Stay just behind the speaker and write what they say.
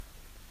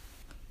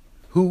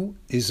Who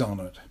is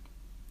honored?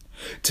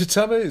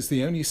 Tetzaveh is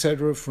the only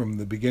Seder from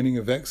the beginning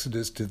of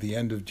Exodus to the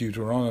end of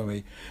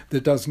Deuteronomy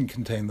that doesn't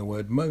contain the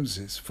word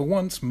Moses. For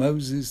once,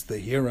 Moses, the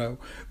hero,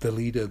 the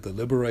leader, the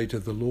liberator,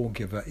 the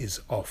lawgiver, is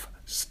off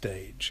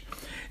stage.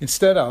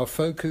 Instead, our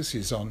focus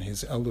is on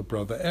his elder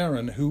brother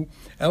Aaron, who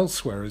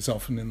elsewhere is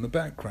often in the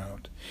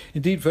background.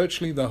 Indeed,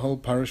 virtually the whole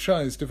parasha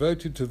is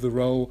devoted to the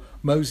role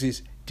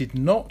Moses did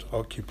not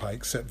occupy,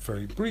 except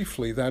very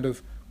briefly, that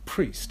of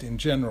priest in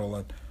general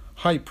and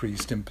high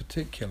priest in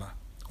particular.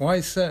 Why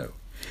so?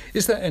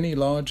 Is there any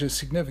larger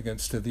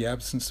significance to the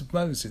absence of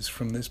Moses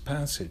from this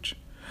passage?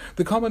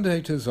 The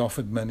commentators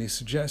offered many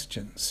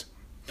suggestions.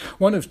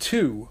 One of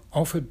two,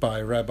 offered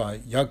by Rabbi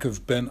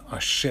Yaakov ben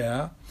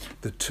Asher,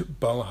 the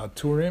Baal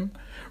HaTurim,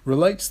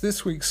 relates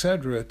this week's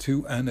Seder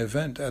to an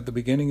event at the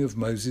beginning of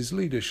Moses'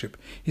 leadership,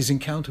 his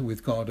encounter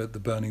with God at the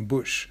burning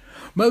bush.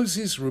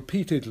 Moses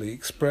repeatedly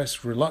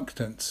expressed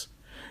reluctance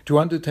to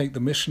undertake the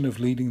mission of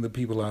leading the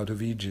people out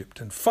of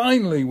Egypt. And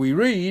finally we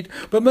read,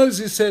 but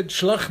Moses said,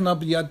 Shlach na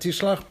b'yad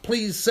tishlach,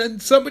 please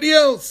send somebody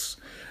else.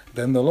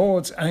 Then the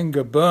Lord's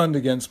anger burned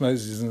against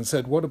Moses and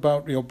said, what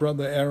about your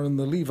brother Aaron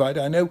the Levite?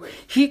 I know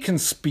he can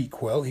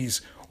speak well.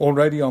 He's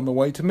already on the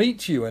way to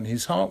meet you, and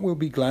his heart will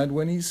be glad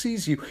when he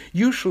sees you.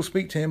 You shall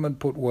speak to him and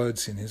put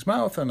words in his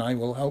mouth, and I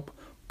will help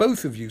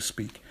both of you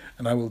speak,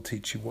 and I will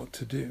teach you what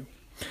to do.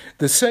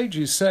 The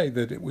sages say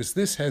that it was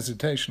this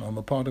hesitation on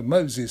the part of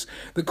Moses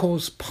that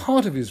caused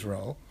part of his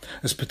role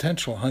as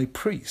potential high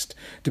priest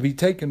to be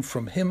taken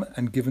from him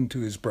and given to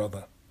his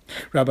brother.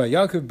 Rabbi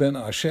Yaakov ben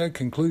Asher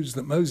concludes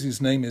that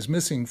Moses' name is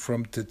missing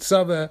from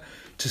Tetzaveh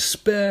to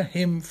spare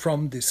him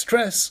from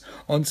distress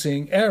on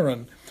seeing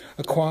Aaron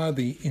acquire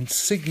the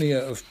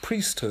insignia of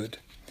priesthood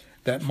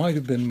that might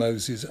have been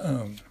Moses'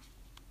 own.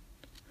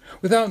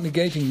 Without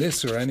negating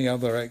this or any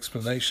other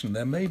explanation,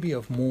 there may be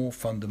a more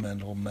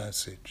fundamental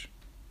message.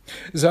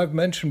 As I've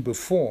mentioned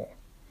before,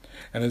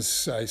 and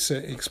as I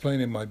explain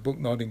in my book,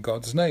 Not in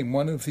God's Name,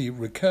 one of the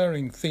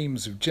recurring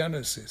themes of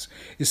Genesis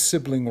is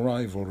sibling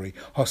rivalry,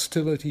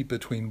 hostility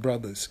between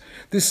brothers.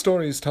 This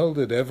story is told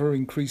at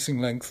ever-increasing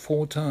length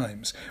 4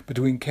 times,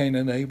 between Cain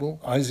and Abel,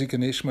 Isaac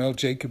and Ishmael,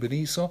 Jacob and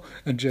Esau,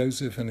 and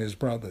Joseph and his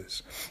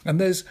brothers. And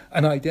there's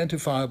an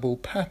identifiable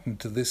pattern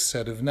to this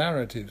set of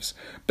narratives,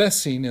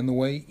 best seen in the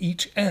way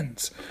each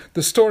ends.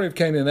 The story of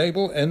Cain and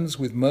Abel ends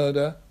with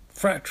murder,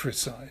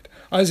 fratricide.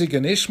 Isaac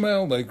and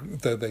Ishmael,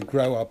 though they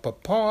grow up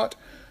apart,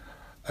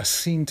 are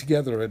seen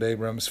together at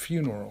Abraham's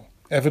funeral.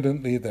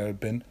 Evidently there had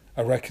been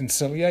a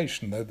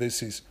reconciliation, though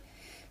this is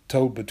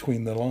told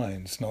between the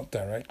lines, not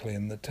directly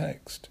in the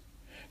text.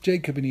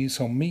 Jacob and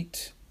Esau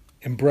meet,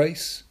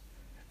 embrace,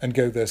 and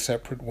go their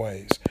separate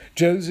ways.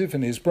 Joseph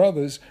and his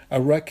brothers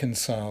are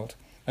reconciled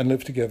and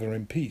live together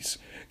in peace,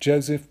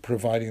 Joseph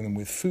providing them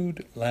with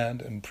food,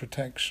 land, and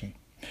protection.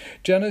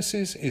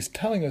 Genesis is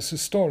telling us a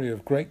story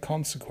of great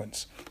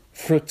consequence.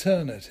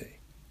 Fraternity,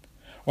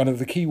 one of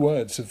the key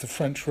words of the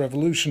French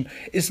Revolution,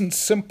 isn't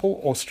simple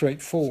or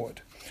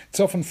straightforward. It's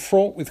often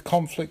fraught with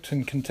conflict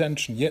and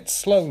contention, yet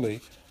slowly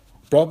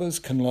brothers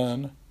can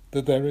learn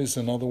that there is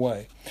another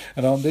way.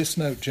 And on this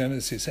note,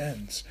 Genesis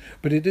ends.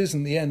 But it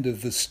isn't the end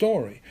of the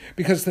story,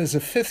 because there's a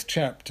 5th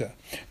chapter,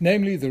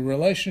 namely the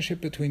relationship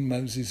between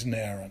Moses and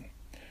Aaron.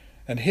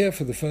 And here,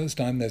 for the first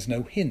time, there's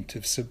no hint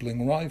of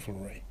sibling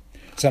rivalry.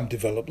 Some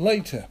develop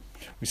later.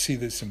 We see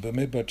this in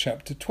Bamidbar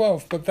chapter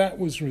 12, but that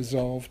was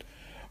resolved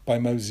by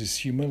Moses'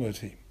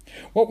 humility.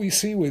 What we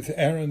see with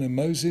Aaron and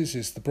Moses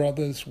is the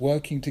brothers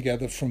working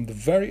together from the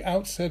very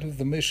outset of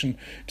the mission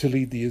to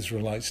lead the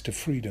Israelites to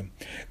freedom.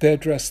 They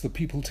address the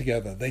people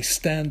together. They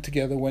stand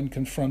together when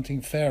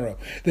confronting Pharaoh.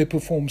 They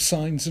perform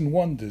signs and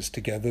wonders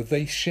together.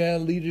 They share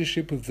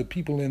leadership of the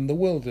people in the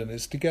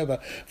wilderness together.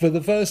 For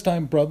the first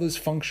time, brothers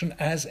function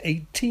as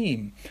a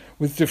team,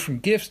 with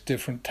different gifts,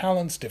 different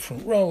talents,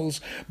 different roles,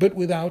 but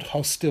without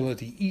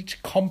hostility,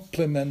 each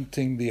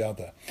complementing the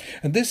other.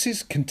 And this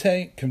is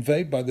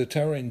conveyed by the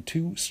Torah in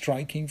 2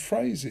 striking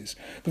phrases.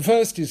 The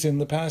first is in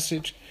the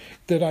passage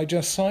that I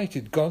just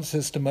cited. God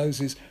says to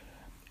Moses,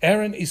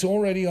 Aaron is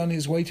already on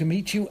his way to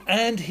meet you,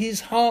 and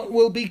his heart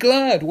will be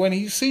glad when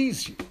he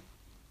sees you.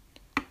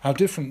 How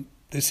different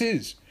this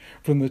is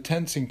from the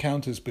tense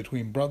encounters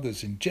between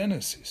brothers in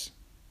Genesis.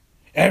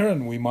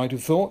 Aaron, we might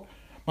have thought,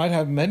 might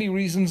have many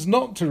reasons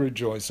not to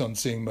rejoice on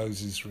seeing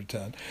Moses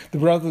return. The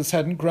brothers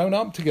hadn't grown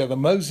up together.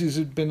 Moses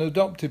had been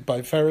adopted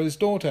by Pharaoh's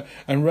daughter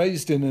and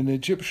raised in an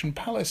Egyptian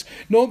palace,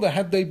 nor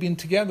had they been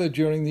together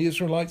during the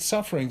Israelite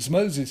sufferings.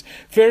 Moses,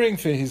 fearing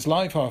for his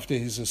life after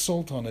his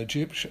assault on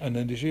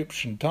an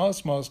Egyptian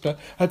taskmaster,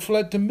 had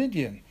fled to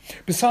Midian.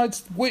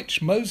 Besides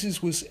which,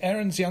 Moses was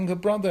Aaron's younger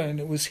brother, and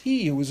it was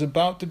he who was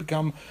about to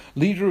become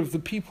leader of the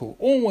people,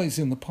 always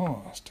in the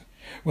past.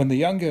 When the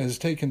younger has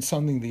taken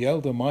something the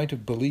elder might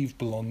have believed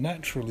belonged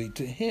naturally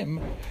to him,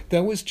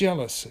 there was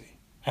jealousy,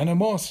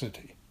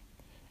 animosity.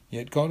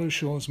 Yet God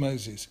assures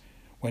Moses,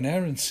 when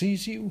Aaron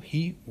sees you,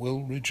 he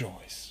will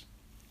rejoice.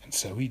 And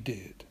so he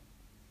did.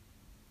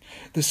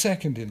 The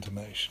second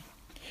intimation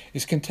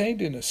is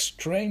contained in a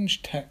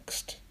strange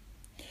text,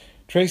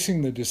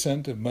 tracing the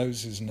descent of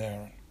Moses and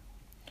Aaron.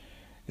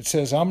 It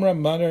says,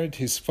 Amram married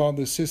his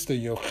father's sister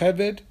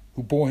Yocheved,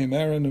 who bore him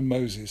Aaron and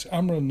Moses.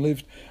 Amram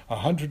lived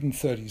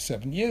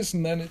 137 years,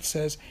 and then it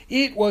says,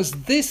 it was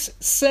this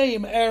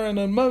same Aaron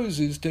and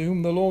Moses to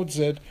whom the Lord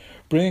said,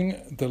 bring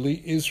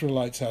the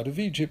Israelites out of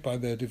Egypt by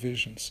their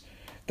divisions.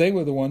 They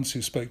were the ones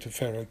who spoke to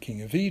Pharaoh,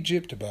 king of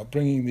Egypt, about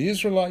bringing the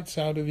Israelites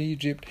out of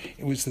Egypt.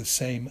 It was the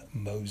same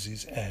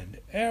Moses and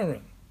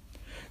Aaron.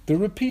 The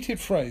repeated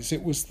phrase,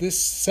 it was this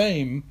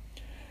same,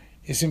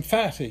 is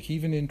emphatic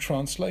even in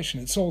translation.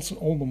 It's also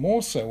all the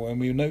more so when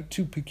we note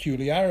two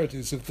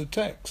peculiarities of the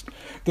text.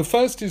 The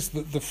first is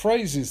that the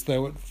phrases,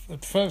 though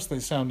at first they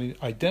sound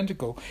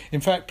identical, in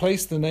fact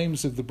place the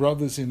names of the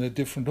brothers in a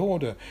different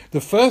order.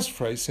 The first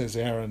phrase says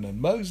Aaron and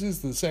Moses,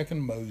 the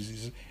second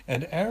Moses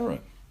and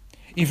Aaron.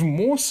 Even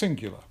more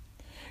singular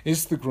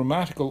is the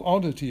grammatical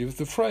oddity of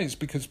the phrase,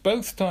 because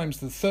both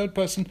times the third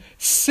person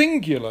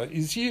singular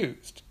is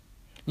used.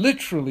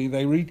 Literally,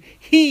 they read,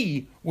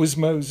 he was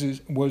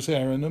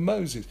Aaron and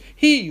Moses.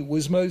 He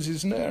was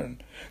Moses and Aaron.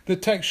 The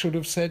text should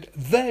have said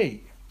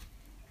they.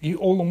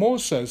 All the more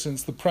so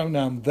since the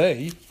pronoun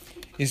they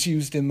is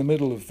used in the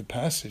middle of the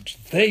passage.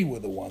 They were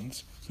the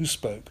ones who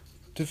spoke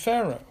to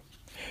Pharaoh.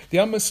 The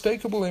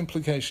unmistakable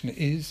implication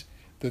is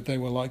that they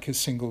were like a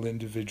single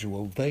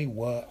individual. They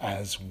were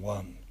as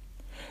one.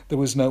 There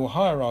was no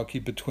hierarchy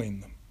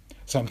between them.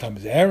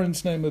 Sometimes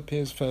Aaron's name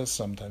appears first,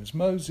 sometimes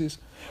Moses.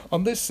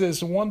 On this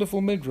there's a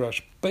wonderful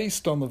midrash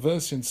based on the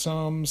verse in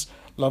Psalms,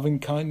 loving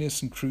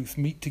kindness and truth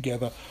meet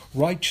together,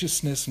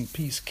 righteousness and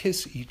peace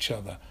kiss each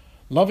other.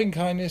 Loving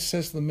kindness,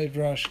 says the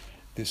midrash,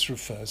 this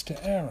refers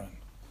to Aaron.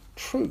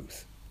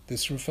 Truth,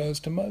 this refers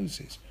to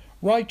Moses.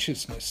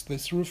 Righteousness,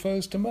 this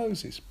refers to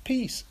Moses.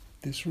 Peace,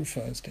 this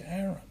refers to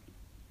Aaron.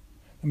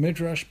 The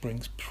midrash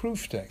brings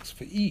proof texts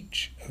for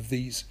each of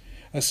these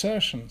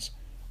assertions,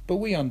 but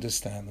we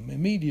understand them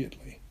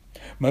immediately.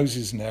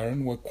 Moses and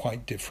Aaron were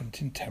quite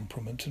different in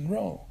temperament and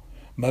role.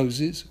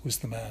 Moses was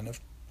the man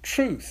of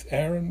truth.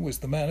 Aaron was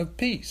the man of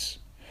peace.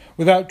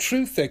 Without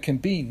truth there can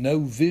be no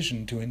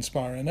vision to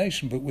inspire a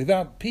nation, but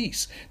without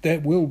peace there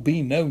will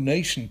be no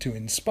nation to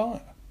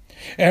inspire.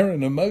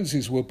 Aaron and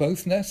Moses were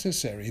both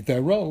necessary.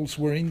 Their roles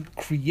were in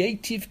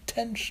creative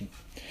tension,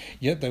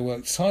 yet they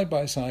worked side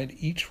by side,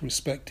 each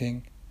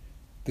respecting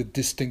the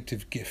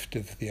distinctive gift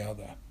of the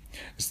other.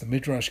 As the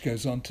Midrash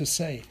goes on to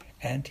say,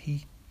 and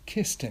he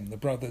kissed him. The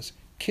brothers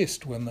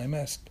kissed when they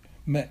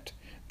met.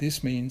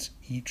 This means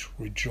each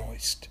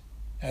rejoiced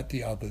at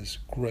the other's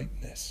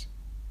greatness.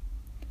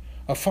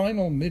 A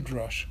final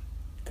Midrash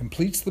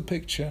completes the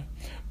picture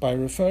by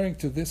referring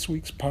to this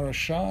week's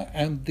parashah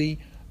and the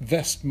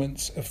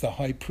vestments of the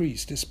high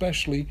priest,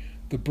 especially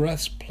the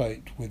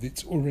breastplate with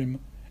its Urim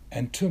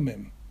and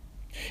Tumim.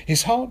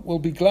 His heart will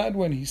be glad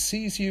when he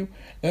sees you.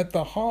 Let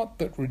the heart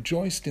that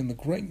rejoiced in the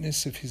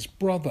greatness of his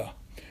brother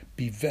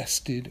be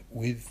vested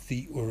with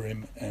the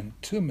Urim and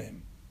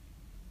Tumim.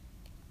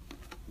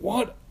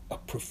 What a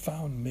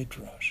profound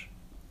midrash.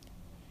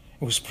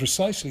 It was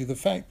precisely the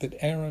fact that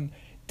Aaron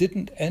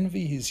didn't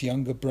envy his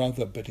younger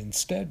brother, but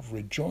instead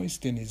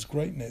rejoiced in his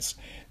greatness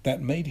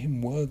that made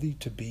him worthy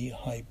to be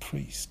high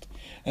priest.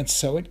 And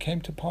so it came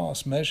to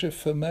pass, measure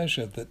for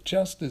measure, that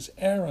just as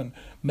Aaron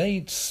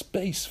made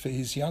space for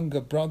his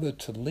younger brother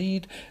to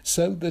lead,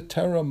 so the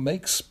Torah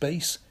makes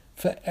space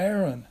for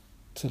Aaron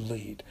to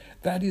lead.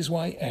 That is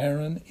why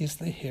Aaron is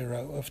the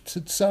hero of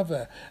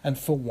Tetzaveh, and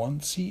for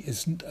once he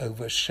isn't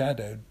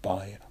overshadowed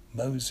by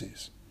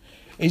Moses.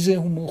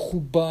 Ezehu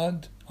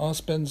Mechubad,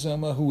 asked Ben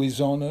Zoma, who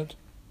is honored?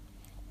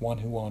 One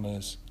who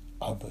honors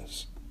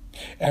others.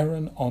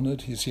 Aaron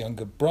honored his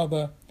younger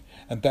brother,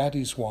 and that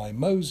is why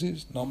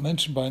Moses, not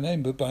mentioned by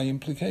name but by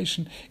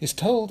implication, is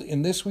told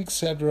in this week's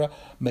Sederah,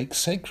 make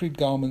sacred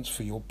garments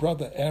for your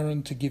brother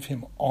Aaron to give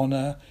him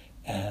honor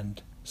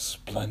and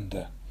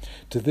splendor.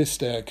 To this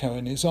day a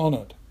Cohen is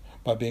honored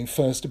by being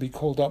first to be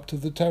called up to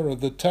the Torah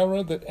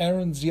that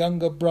Aaron's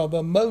younger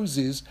brother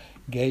Moses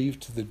gave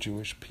to the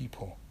Jewish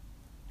people.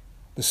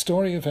 The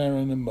story of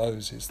Aaron and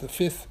Moses, the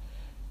fifth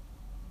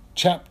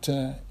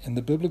chapter in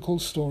the biblical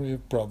story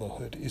of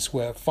brotherhood, is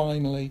where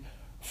finally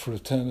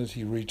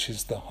fraternity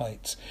reaches the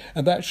heights.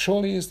 And that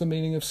surely is the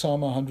meaning of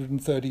Psalm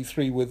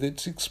 133, with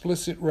its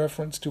explicit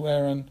reference to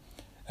Aaron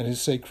and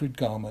his sacred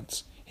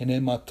garments.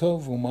 Hine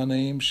matov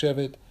u'maneim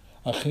shevet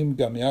achim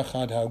gam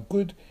yachad. How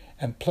good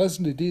and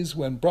pleasant it is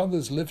when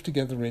brothers live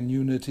together in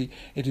unity.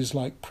 It is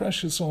like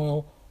precious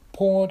oil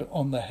poured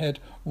on the head,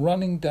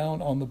 running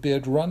down on the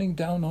beard, running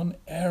down on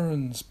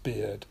Aaron's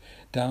beard,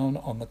 down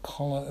on the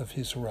collar of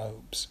his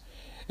robes.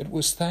 It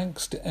was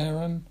thanks to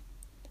Aaron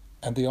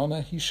and the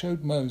honor he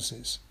showed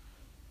Moses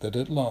that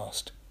at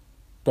last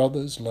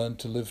brothers learned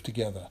to live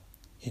together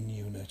in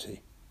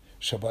unity.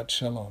 Shabbat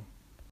Shalom.